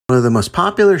One of the most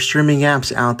popular streaming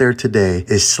apps out there today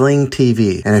is Sling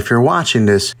TV. And if you're watching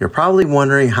this, you're probably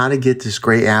wondering how to get this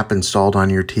great app installed on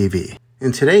your TV.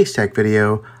 In today's tech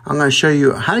video, I'm going to show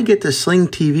you how to get the Sling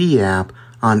TV app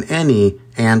on any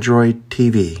Android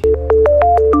TV.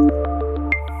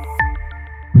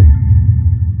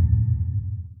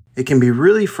 It can be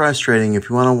really frustrating if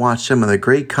you want to watch some of the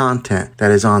great content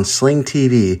that is on Sling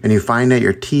TV and you find that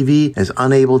your TV is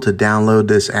unable to download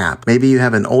this app. Maybe you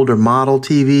have an older model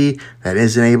TV that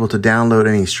isn't able to download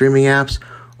any streaming apps,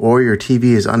 or your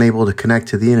TV is unable to connect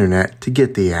to the internet to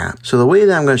get the app. So the way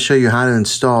that I'm going to show you how to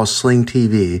install Sling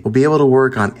TV will be able to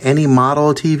work on any model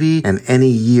of TV and any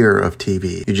year of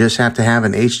TV. You just have to have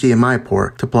an HDMI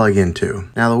port to plug into.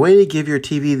 Now the way to give your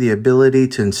TV the ability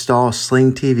to install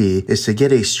Sling TV is to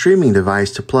get a streaming device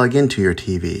to plug into your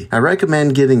TV. I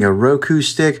recommend getting a Roku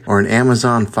stick or an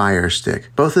Amazon Fire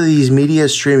Stick. Both of these media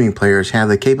streaming players have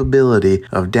the capability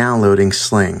of downloading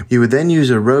Sling. You would then use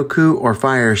a Roku or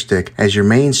Fire Stick as your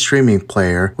main streaming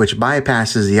player, which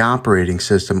bypasses the operating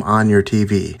system on your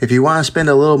TV. If you want to spend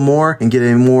a little more and get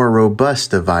a more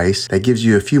robust device that gives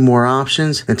you a few more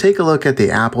options, then take a look at the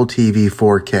Apple TV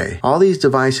 4K. All these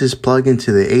devices plug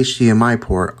into the HDMI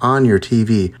port on your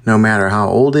TV, no matter how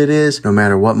old it is, no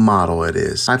matter what model it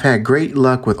is. I've had great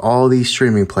luck with all these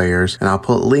streaming players, and I'll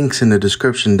put links in the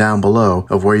description down below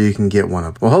of where you can get one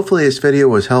of them. Well, hopefully this video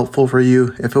was helpful for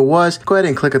you. If it was, go ahead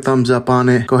and click a thumbs up on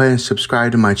it. Go ahead and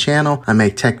subscribe to my channel. I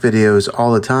make tech videos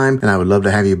all the time, and I would love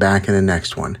to have you back in the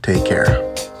next one. Take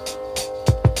care.